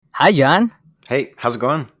Hi, John. Hey, how's it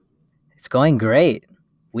going? It's going great.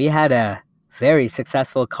 We had a very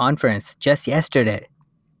successful conference just yesterday.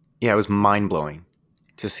 Yeah, it was mind blowing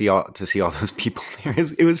to see all those people there.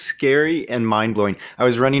 It was scary and mind blowing. I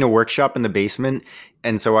was running a workshop in the basement,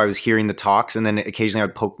 and so I was hearing the talks, and then occasionally I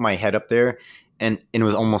would poke my head up there, and it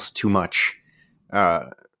was almost too much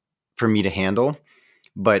uh, for me to handle.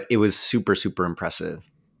 But it was super impressive.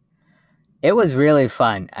 It was really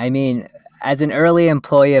fun. I mean, as an early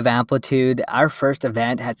employee of Amplitude, our first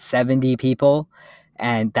event had 70 people,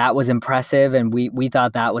 and that was impressive. And we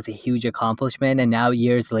thought that was a huge accomplishment. And now,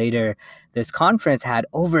 years later, this conference had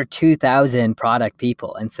over 2,000 product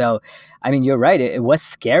people. And so, I mean, you're right. It was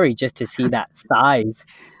scary just to see that size.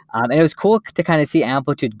 And it was cool to kind of see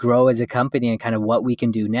Amplitude grow as a company and kind of what we can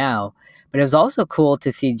do now. But it was also cool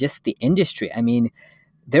to see just the industry. I mean,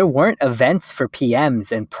 there weren't events for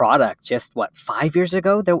PMs and product just 5 years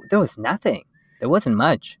ago? There was nothing. There wasn't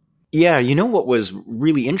much. Yeah, you know what was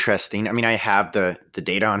really interesting? I mean, I have the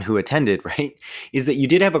data on who attended, right? Is that you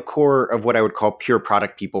did have a core of what I would call pure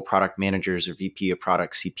product people, product managers or VP of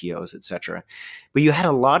product, CPOs, et cetera. But you had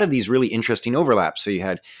a lot of these really interesting overlaps. So you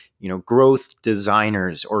had, growth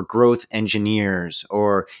designers or growth engineers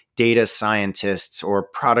or data scientists or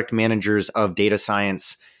product managers of data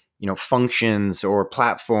science, functions or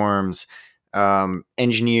platforms,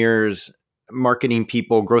 engineers, marketing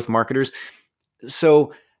people, growth marketers.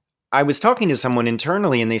 So I was talking to someone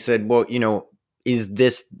internally and they said, well, is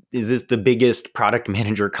this the biggest product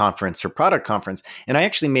manager conference or product conference? And I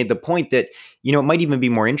actually made the point that, it might even be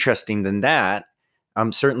more interesting than that.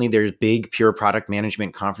 Certainly there's big pure product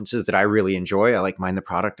management conferences that I really enjoy. I like Mind the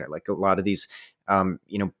Product. I like a lot of these,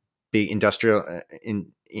 big industrial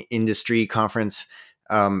industry conference.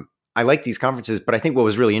 I like these conferences, but I think what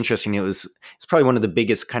was really interesting, it's probably one of the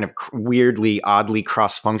biggest kind of weirdly, oddly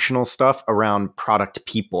cross-functional stuff around product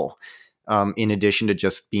people, in addition to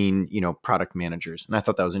just being, product managers. And I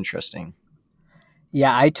thought that was interesting.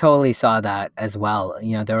 Yeah, I totally saw that as well.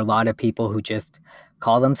 There are a lot of people who just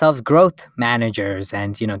call themselves growth managers,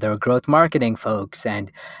 and there are growth marketing folks,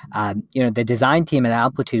 and the design team at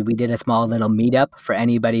Amplitude. We did a small little meetup for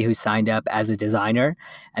anybody who signed up as a designer,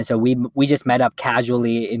 and so we just met up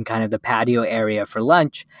casually in kind of the patio area for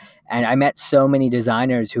lunch. And I met so many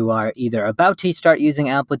designers who are either about to start using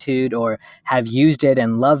Amplitude or have used it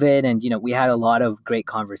and love it. And we had a lot of great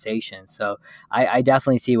conversations. So I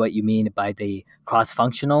definitely see what you mean by the cross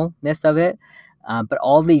functionalness of it. But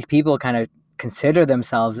all these people kind of consider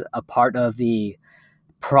themselves a part of the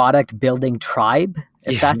product building tribe,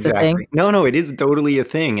 if Yeah, that's the thing. exactly. No, it is totally a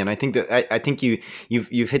thing, and I think that I think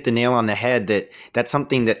you've hit the nail on the head. That's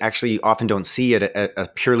something that actually you often don't see at a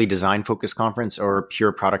purely design focused conference or a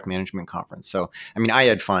pure product management conference. So, I mean, I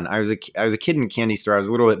had fun. I was a kid in a candy store. I was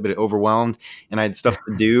a little bit overwhelmed, and I had stuff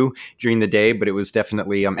to do during the day. But it was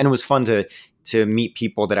definitely and it was fun to meet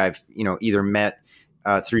people that I've either met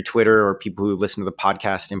through Twitter or people who listen to the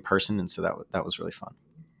podcast in person, and so that was really fun.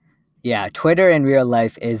 Yeah, Twitter in real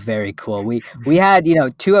life is very cool. We had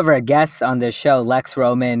two of our guests on this show, Lex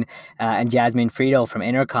Roman and Jasmine Friedel from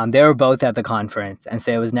Intercom. They were both at the conference, and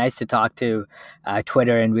so it was nice to talk to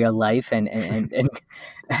Twitter in real life and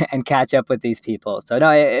and catch up with these people. So no,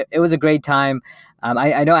 it was a great time.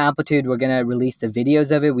 I know Amplitude. We're gonna release the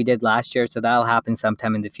videos of it. We did last year, so that'll happen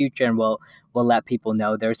sometime in the future, and we'll let people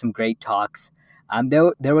know. There were some great talks.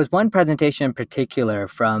 There was one presentation in particular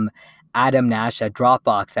from Adam Nash at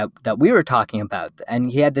Dropbox that we were talking about,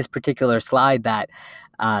 and he had this particular slide that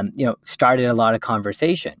started a lot of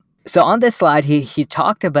conversation. So on this slide, he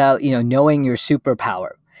talked about knowing your superpower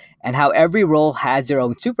and how every role has their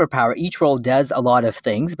own superpower. Each role does a lot of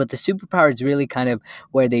things, but the superpower is really kind of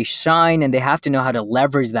where they shine, and they have to know how to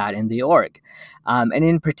leverage that in the org. And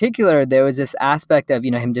in particular, there was this aspect of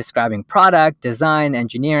him describing product, design,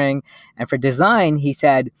 engineering, and for design, he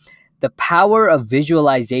said the power of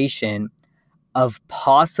visualization of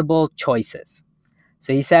possible choices.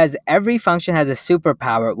 So he says every function has a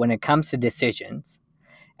superpower when it comes to decisions,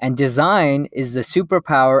 and design is the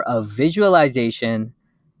superpower of visualization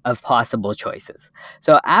of possible choices.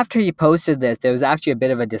 So after he posted this, there was actually a bit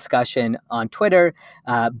of a discussion on Twitter.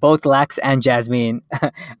 Both Lex and Jasmine,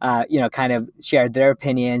 kind of shared their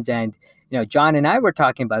opinions, and John and I were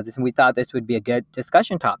talking about this, and we thought this would be a good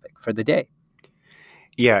discussion topic for the day.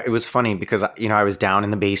 Yeah, it was funny because I was down in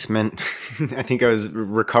the basement. I think I was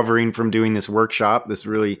recovering from doing this workshop, this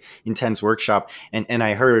really intense workshop, and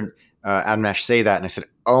I heard Adam Nash say that, and I said,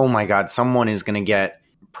 "Oh my God, someone is going to get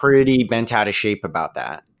pretty bent out of shape about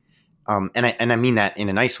that." And I mean that in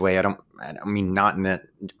a nice way. I don't mean not in an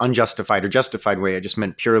unjustified or justified way. I just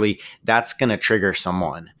meant purely that's going to trigger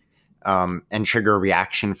someone. and trigger a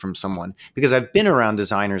reaction from someone. Because I've been around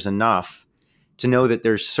designers enough to know that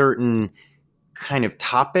there's certain kind of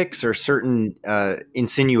topics or certain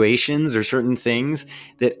insinuations or certain things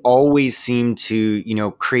that always seem to,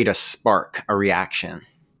 create a spark, a reaction.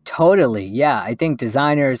 Totally. Yeah. I think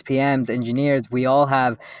designers, PMs, engineers, we all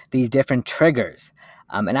have these different triggers.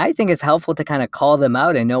 And I think it's helpful to kind of call them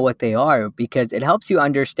out and know what they are because it helps you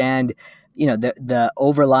understand, the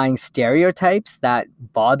overlying stereotypes that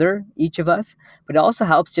bother each of us, but it also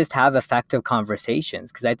helps just have effective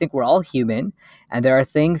conversations because I think we're all human and there are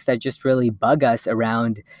things that just really bug us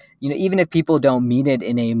around, even if people don't mean it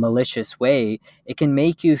in a malicious way, it can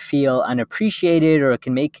make you feel unappreciated or it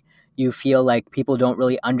can make you feel like people don't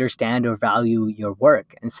really understand or value your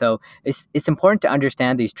work. And so it's important to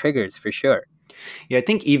understand these triggers for sure. Yeah, I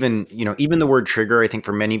think even the word trigger, I think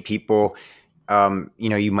for many people,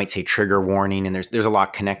 you might say trigger warning, and there's a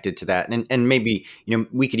lot connected to that, and maybe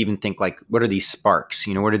we could even think like, what are these sparks?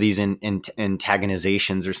 What are these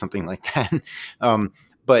antagonizations or something like that?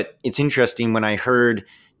 But it's interesting when I heard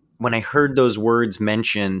those words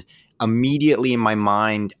mentioned, immediately in my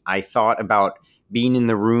mind, I thought about being in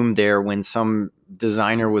the room there when some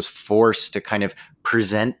designer was forced to kind of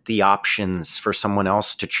present the options for someone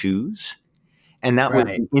else to choose. And that was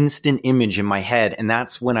Right. an instant image in my head. And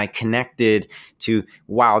that's when I connected to,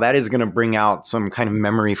 wow, that is going to bring out some kind of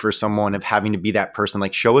memory for someone of having to be that person.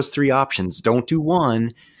 Like, show us three options. Don't do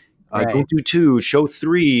one. Right. Don't do two, show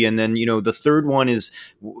three. And then, the third one is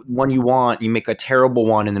one you want. You make a terrible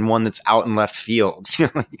one and then one that's out in left field.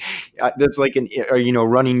 That's like a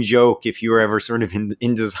running joke if you were ever sort of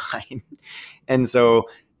in design. And so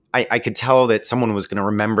I could tell that someone was going to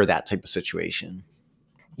remember that type of situation.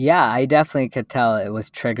 Yeah, I definitely could tell it was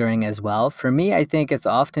triggering as well. For me, I think it's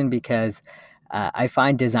often because I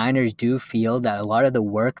find designers do feel that a lot of the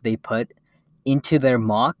work they put into their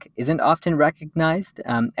mock isn't often recognized.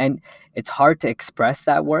 And it's hard to express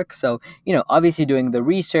that work. So, obviously doing the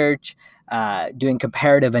research, doing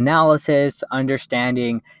comparative analysis,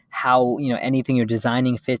 understanding how, anything you're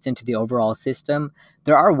designing fits into the overall system,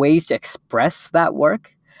 there are ways to express that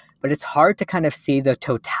work, but it's hard to kind of see the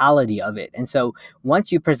totality of it. And so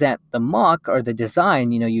once you present the mock or the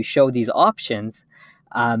design, you show these options,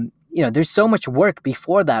 there's so much work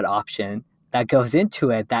before that option that goes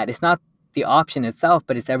into it that it's not the option itself,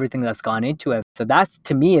 but it's everything that's gone into it. So that's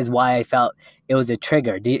to me is why I felt it was a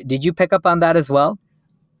trigger. Did you pick up on that as well?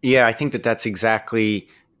 Yeah, I think that that's exactly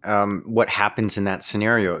what happens in that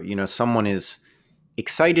scenario. Someone is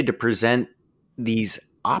excited to present these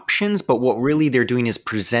options, but what really they're doing is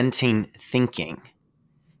presenting thinking.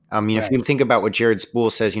 If Right. you think about what Jared Spool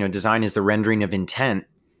says, design is the rendering of intent.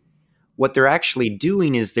 What they're actually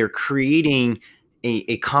doing is they're creating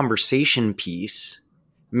a conversation piece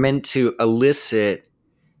meant to elicit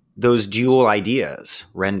those dual ideas,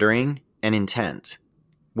 rendering and intent.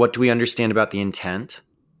 What do we understand about the intent?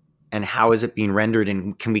 And how is it being rendered,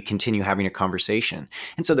 and can we continue having a conversation?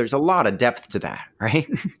 And so there's a lot of depth to that, right?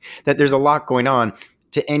 That there's a lot going on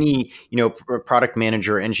to any product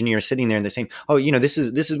manager or engineer sitting there and they're saying, oh, this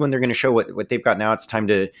is when they're going to show what they've got. Now it's time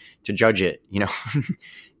to judge it,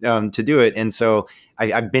 to do it. And so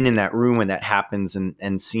I've been in that room when that happens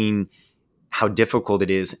and seen how difficult it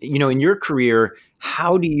is. In your career,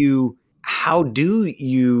 how do you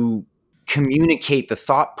communicate the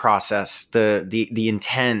thought process, the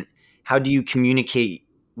intent? How do you communicate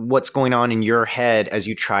what's going on in your head as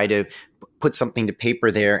you try to put something to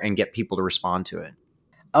paper there and get people to respond to it?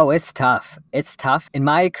 Oh, it's tough. It's tough. In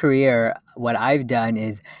my career, what I've done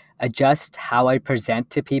is adjust how I present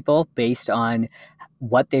to people based on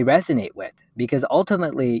what they resonate with. Because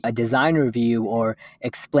ultimately, a design review or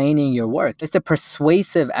explaining your work, it's a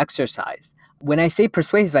persuasive exercise. When I say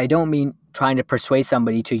persuasive, I don't mean trying to persuade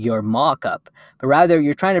somebody to your mock up, but rather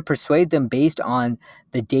you're trying to persuade them based on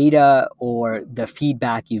the data or the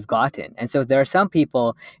feedback you've gotten. And so there are some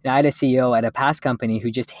people, I had a CEO at a past company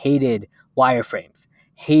who just hated wireframes,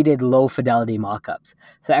 hated low fidelity mockups.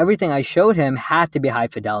 So everything I showed him had to be high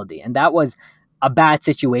fidelity. And that was a bad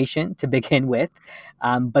situation to begin with.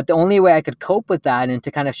 But the only way I could cope with that and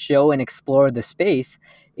to kind of show and explore the space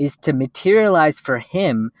is to materialize for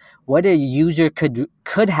him what a user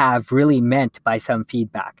could have really meant by some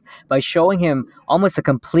feedback by showing him almost a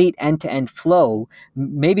complete end-to-end flow,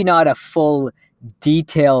 maybe not a full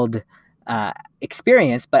detailed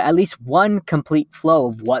experience, but at least one complete flow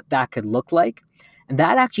of what that could look like. And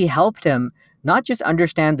that actually helped him not just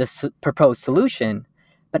understand the proposed solution,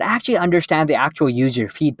 but actually understand the actual user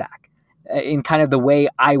feedback in kind of the way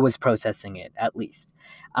I was processing it, at least.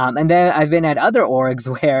 And then I've been at other orgs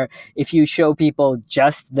where if you show people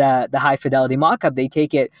just the high fidelity mockup, they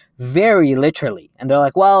take it very literally. And they're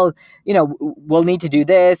like, well, we'll need to do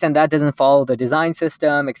this and that doesn't follow the design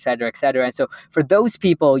system, et cetera, et cetera. And so for those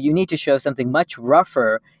people, you need to show something much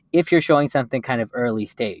rougher if you're showing something kind of early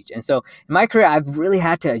stage. And so in my career, I've really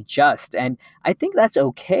had to adjust. And I think that's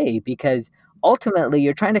okay because ultimately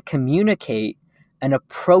you're trying to communicate an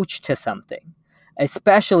approach to something,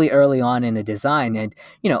 especially early on in a design. And,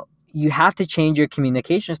 you have to change your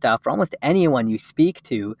communication style for almost anyone you speak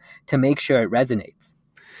to make sure it resonates.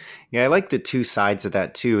 Yeah, I like the two sides of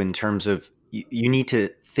that too, in terms of you need to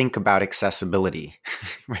think about accessibility,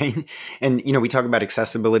 right? And, we talk about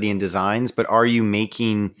accessibility in designs, but are you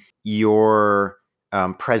making your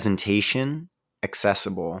presentation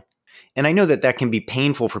accessible? And I know that that can be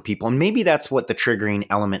painful for people. And maybe that's what the triggering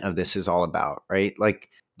element of this is all about, right? Like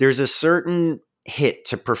there's a certain hit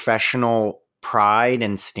to professional pride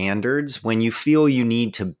and standards when you feel you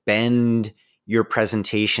need to bend your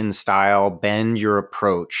presentation style, bend your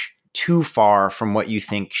approach too far from what you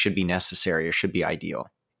think should be necessary or should be ideal.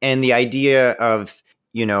 And the idea of,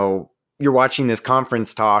 you're watching this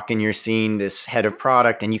conference talk and you're seeing this head of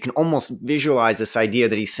product and you can almost visualize this idea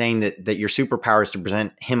that he's saying that your superpower is to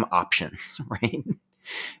present him options, right?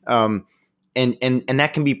 And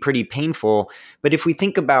that can be pretty painful. But if we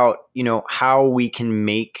think about, how we can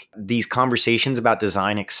make these conversations about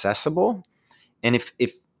design accessible, and if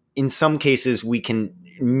in some cases we can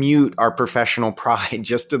mute our professional pride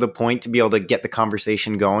just to the point to be able to get the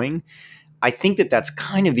conversation going, I think that that's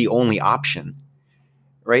kind of the only option,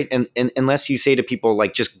 right? And unless you say to people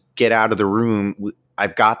like, just get out of the room,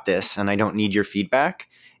 I've got this and I don't need your feedback,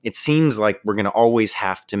 it seems like we're going to always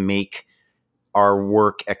have to make our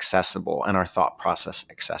work accessible and our thought process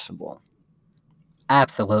accessible.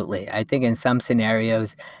 Absolutely. I think in some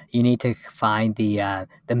scenarios, you need to find the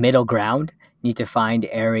middle ground. You need to find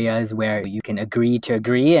areas where you can agree to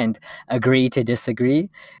agree and agree to disagree.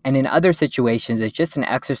 And in other situations, it's just an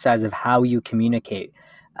exercise of how you communicate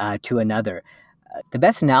to another. The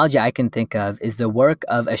best analogy I can think of is the work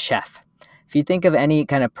of a chef. If you think of any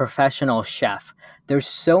kind of professional chef, there's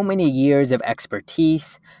so many years of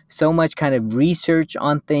expertise, so much kind of research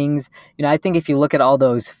on things. I think if you look at all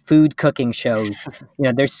those food cooking shows,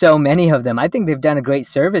 there's so many of them. I think they've done a great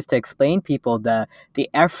service to explain people the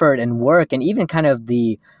effort and work and even kind of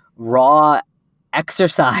the raw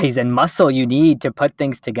exercise and muscle you need to put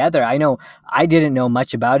things together. I know I didn't know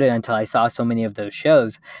much about it until I saw so many of those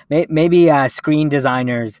shows. Maybe screen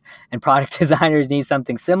designers and product designers need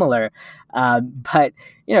something similar. But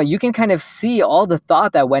you can kind of see all the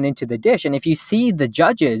thought that went into the dish. And if you see the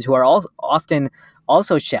judges who are often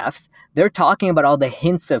also chefs, they're talking about all the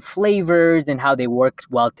hints of flavors and how they work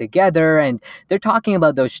well together. And they're talking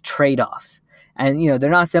about those trade-offs. And, they're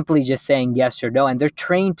not simply just saying yes or no, and they're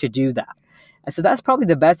trained to do that. And so that's probably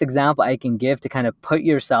the best example I can give to kind of put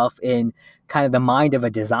yourself in kind of the mind of a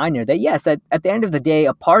designer, that yes, at the end of the day,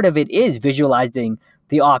 a part of it is visualizing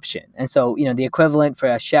the option. And so, the equivalent for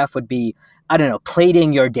a chef would be, I don't know,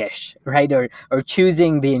 plating your dish, right? Or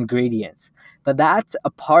choosing the ingredients. But that's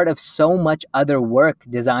a part of so much other work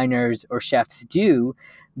designers or chefs do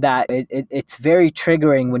that it's very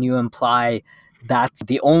triggering when you imply that's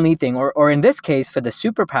the only thing, or in this case, for the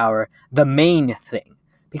superpower, the main thing.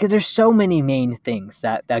 Because there's so many main things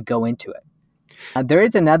that go into it. There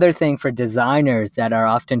is another thing for designers that are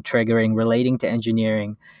often triggering relating to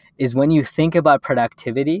engineering is when you think about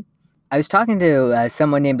productivity. I was talking to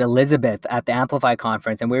someone named Elizabeth at the Amplify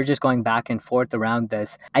conference, and we were just going back and forth around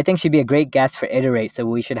this. I think she'd be a great guest for Iterate, so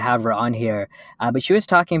we should have her on here. But she was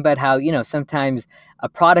talking about how, sometimes a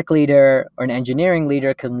product leader or an engineering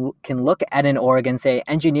leader can look at an org and say,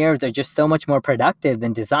 engineers are just so much more productive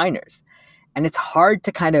than designers. And it's hard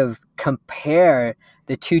to kind of compare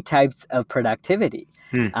the two types of productivity.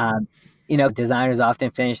 Designers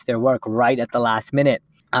often finish their work right at the last minute.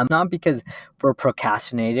 Not because we're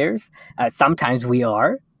procrastinators. Sometimes we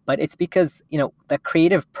are, but it's because, the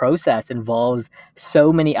creative process involves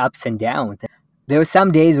so many ups and downs. There are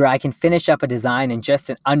some days where I can finish up a design in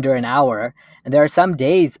just under an hour. And there are some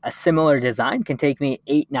days a similar design can take me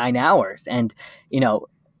 8-9 hours. And,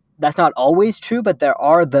 that's not always true, but there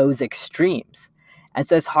are those extremes. And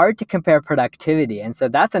so it's hard to compare productivity. And so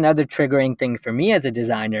that's another triggering thing for me as a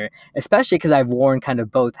designer, especially because I've worn kind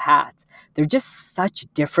of both hats. They're just such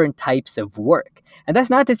different types of work. And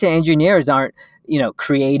that's not to say engineers aren't,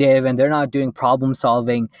 creative and they're not doing problem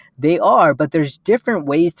solving. They are, but there's different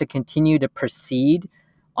ways to continue to proceed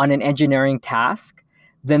on an engineering task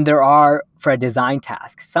than there are for a design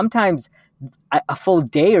task. Sometimes a full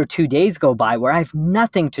day or 2 days go by where I have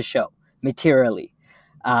nothing to show materially.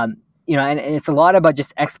 And it's a lot about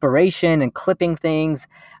just exploration and clipping things.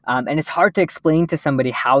 And it's hard to explain to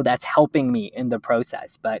somebody how that's helping me in the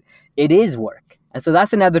process, but it is work. And so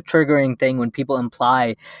that's another triggering thing when people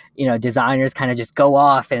imply, designers kind of just go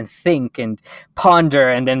off and think and ponder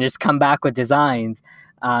and then just come back with designs.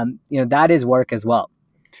 That is work as well.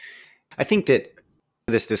 I think that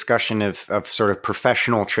this discussion of sort of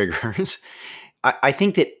professional triggers, I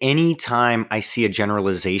think that any time I see a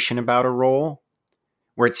generalization about a role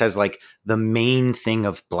where it says like the main thing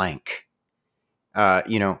of blank,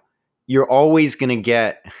 you're always going to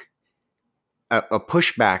get a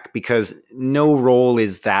pushback because no role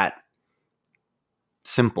is that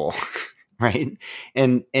simple, right?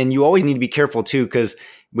 And you always need to be careful too, because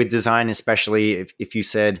with design, especially if you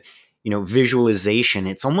said, visualization,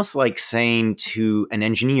 it's almost like saying to an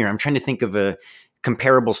engineer, I'm trying to think of a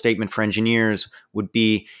comparable statement for engineers would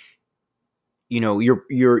be, your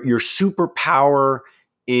superpower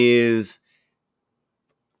is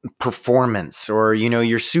performance, or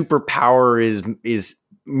your superpower is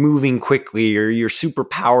moving quickly, or your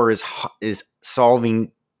superpower is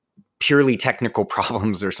solving purely technical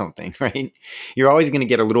problems or something, right? You're always going to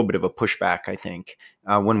get a little bit of a pushback, I think,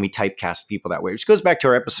 when we typecast people that way, which goes back to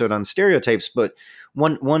our episode on stereotypes. But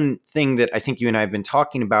one thing that I think you and I have been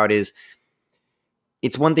talking about is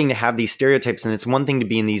it's one thing to have these stereotypes, and it's one thing to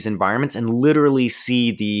be in these environments and literally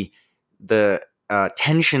see the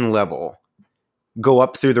tension level go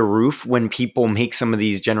up through the roof when people make some of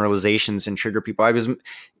these generalizations and trigger people. I was,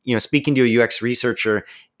 speaking to a UX researcher,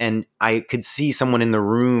 and I could see someone in the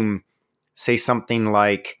room say something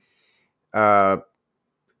like,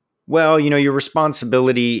 well, your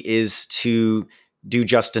responsibility is to do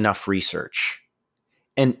just enough research.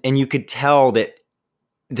 And you could tell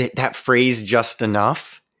that phrase just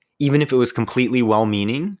enough, even if it was completely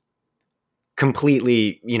well-meaning,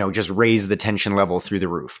 completely, just raised the tension level through the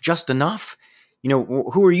roof. Just enough?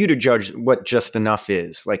 Who are you to judge what just enough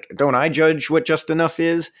is? Like, don't I judge what just enough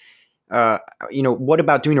is? What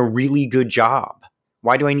about doing a really good job?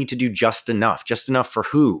 Why do I need to do just enough? Just enough for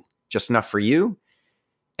who? Just enough for you?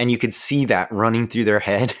 And you could see that running through their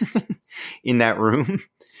head in that room.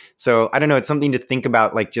 So I don't know. It's something to think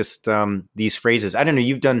about, like just these phrases. I don't know.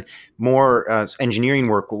 You've done more engineering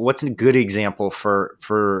work. What's a good example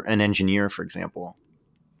for an engineer, for example?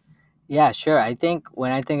 Yeah, sure. I think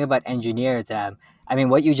when I think about engineers,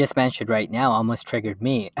 what you just mentioned right now almost triggered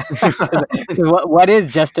me. 'Cause what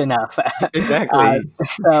is just enough? uh, Exactly.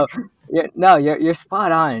 so, no, you're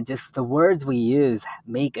spot on. Just the words we use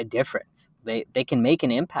make a difference. They can make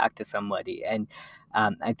an impact to somebody, and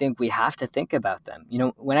I think we have to think about them.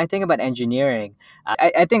 When I think about engineering,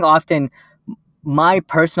 I think often my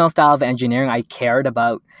personal style of engineering, I cared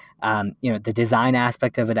about, the design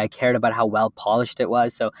aspect of it. I cared about how well polished it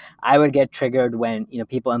was. So I would get triggered when,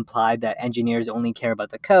 people implied that engineers only care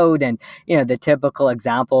about the code. And, the typical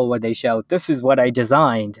example where they show, this is what I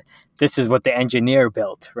designed, this is what the engineer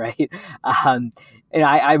built, right? Um,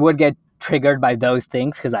 I would get triggered by those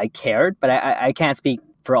things because I cared, but I can't speak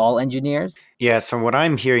for all engineers. Yeah. So what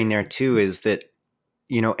I'm hearing there too is that,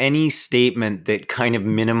 any statement that kind of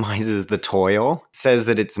minimizes the toil, says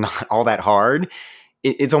that it's not all that hard,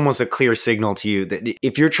 it's almost a clear signal to you that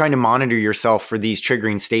if you're trying to monitor yourself for these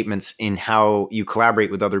triggering statements in how you collaborate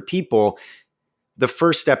with other people, the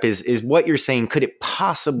first step is what you're saying. Could it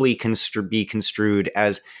possibly be construed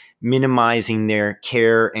as minimizing their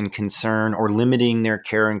care and concern, or limiting their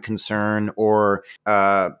care and concern, or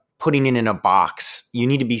putting it in a box? You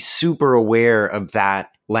need to be super aware of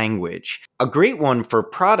that language. A great one for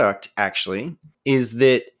product, actually, is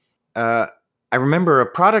that I remember a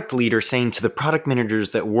product leader saying to the product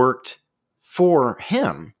managers that worked for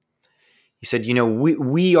him, he said,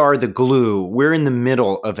 we are the glue. We're in the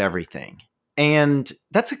middle of everything. And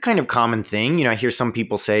that's a kind of common thing. I hear some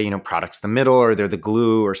people say, product's the middle, or they're the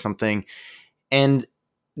glue or something. And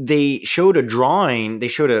they showed a drawing, they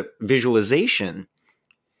showed a visualization.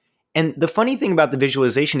 And the funny thing about the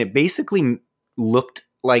visualization, it basically looked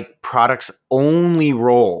like product's only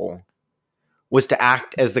role was to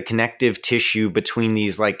act as the connective tissue between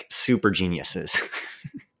these like super geniuses,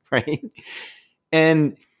 right?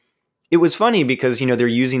 And it was funny because, they're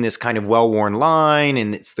using this kind of well-worn line,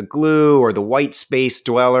 and it's the glue or the white space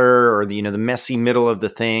dweller, or the messy middle of the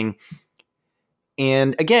thing.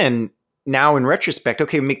 And again, now in retrospect,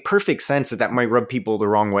 okay, it make perfect sense that might rub people the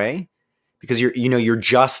wrong way, because you're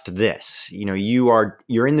just this,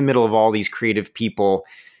 you're in the middle of all these creative people.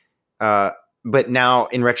 But now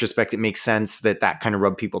in retrospect, it makes sense that kind of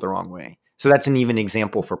rubbed people the wrong way. So that's an even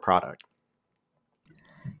example for product.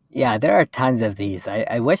 Yeah, there are tons of these.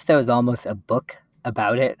 I wish there was almost a book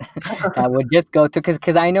about it that would just go through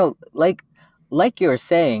because I know like you were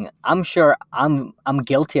saying, I'm sure I'm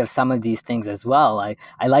guilty of some of these things as well.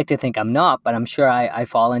 I like to think I'm not, but I'm sure I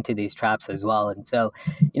fall into these traps as well. And so,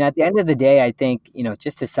 at the end of the day, I think,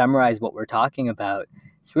 just to summarize what we're talking about,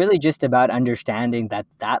 it's really just about understanding that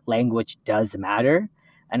that language does matter,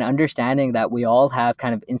 and understanding that we all have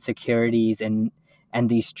kind of insecurities and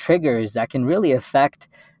these triggers that can really affect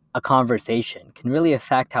a conversation, can really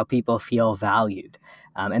affect how people feel valued.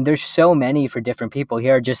 And there's so many for different people.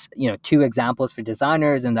 Here are just two examples for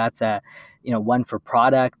designers, and that's one for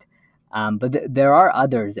product. But there are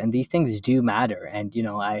others, and these things do matter. And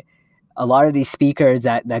a lot of these speakers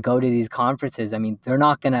that go to these conferences, I mean, they're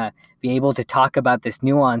not gonna be able to talk about this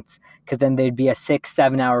nuance because then there'd be a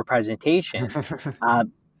 6-7 hour presentation.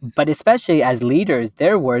 But especially as leaders,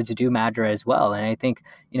 their words do matter as well. And I think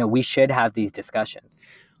we should have these discussions.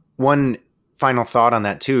 One final thought on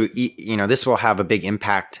that too, this will have a big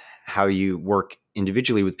impact how you work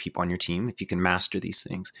individually with people on your team if you can master these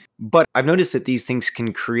things. But I've noticed that these things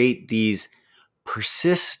can create these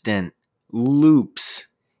persistent loops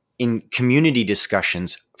in community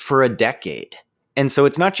discussions for a decade. And so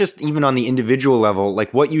it's not just even on the individual level,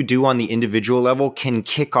 like what you do on the individual level can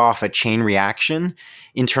kick off a chain reaction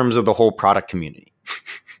in terms of the whole product community.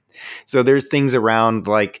 So there's things around,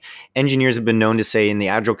 like engineers have been known to say in the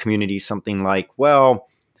Agile community something like, well,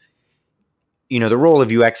 the role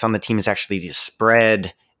of UX on the team is actually to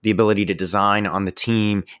spread the ability to design on the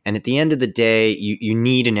team. And at the end of the day, you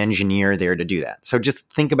need an engineer there to do that. So just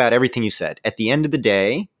think about everything you said. At the end of the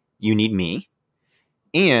day, you need me.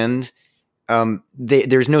 And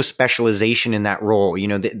there's no specialization in that role.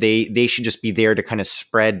 They should just be there to kind of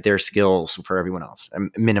spread their skills for everyone else,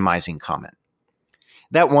 minimizing comment.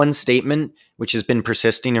 That one statement, which has been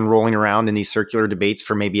persisting and rolling around in these circular debates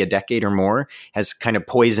for maybe a decade or more, has kind of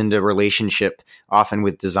poisoned a relationship often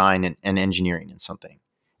with design and engineering and something.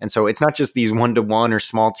 And so it's not just these one-to-one or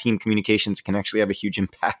small team communications can actually have a huge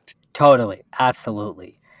impact. Totally.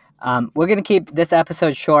 Absolutely. We're going to keep this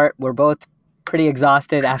episode short. We're both pretty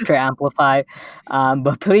exhausted after Amplify.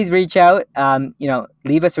 But please reach out,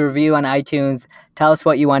 leave us a review on iTunes. Tell us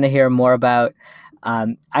what you want to hear more about.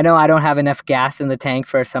 I know I don't have enough gas in the tank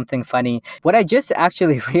for something funny. What I just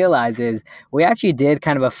actually realized is we actually did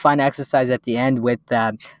kind of a fun exercise at the end with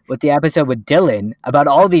the episode with Dylan about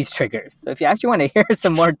all these triggers. So if you actually want to hear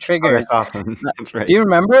some more triggers, that's awesome. That's right. Do you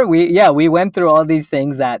remember? We went through all these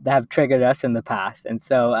things that have triggered us in the past, and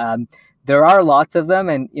so there are lots of them.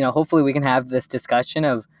 And hopefully we can have this discussion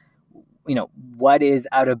of what is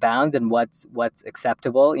out of bounds and what's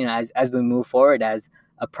acceptable. As we move forward as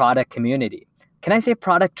a product community. Can I say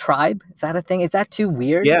product tribe? Is that a thing? Is that too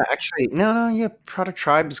weird? Yeah, actually, no. Yeah, product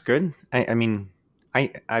tribe is good. I mean,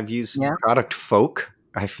 I've used product folk.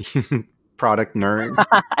 I've used product nerds.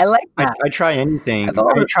 I like that. I try anything.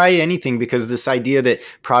 I try anything because this idea that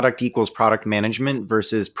product equals product management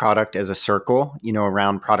versus product as a circle,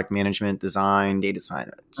 around product management, design, data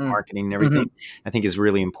science, marketing, and everything, I think is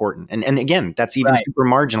really important. And again, that's even super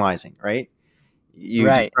marginalizing, right?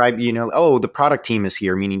 You describe, the product team is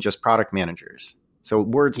here, meaning just product managers. So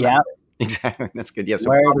words matter. Exactly. That's good. Yeah. So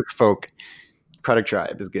product folk, product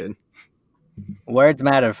tribe is good. Words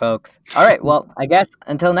matter, folks. All right. Well, I guess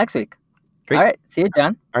until next week. Great. All right. See you,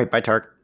 John. All right. Bye, Tark.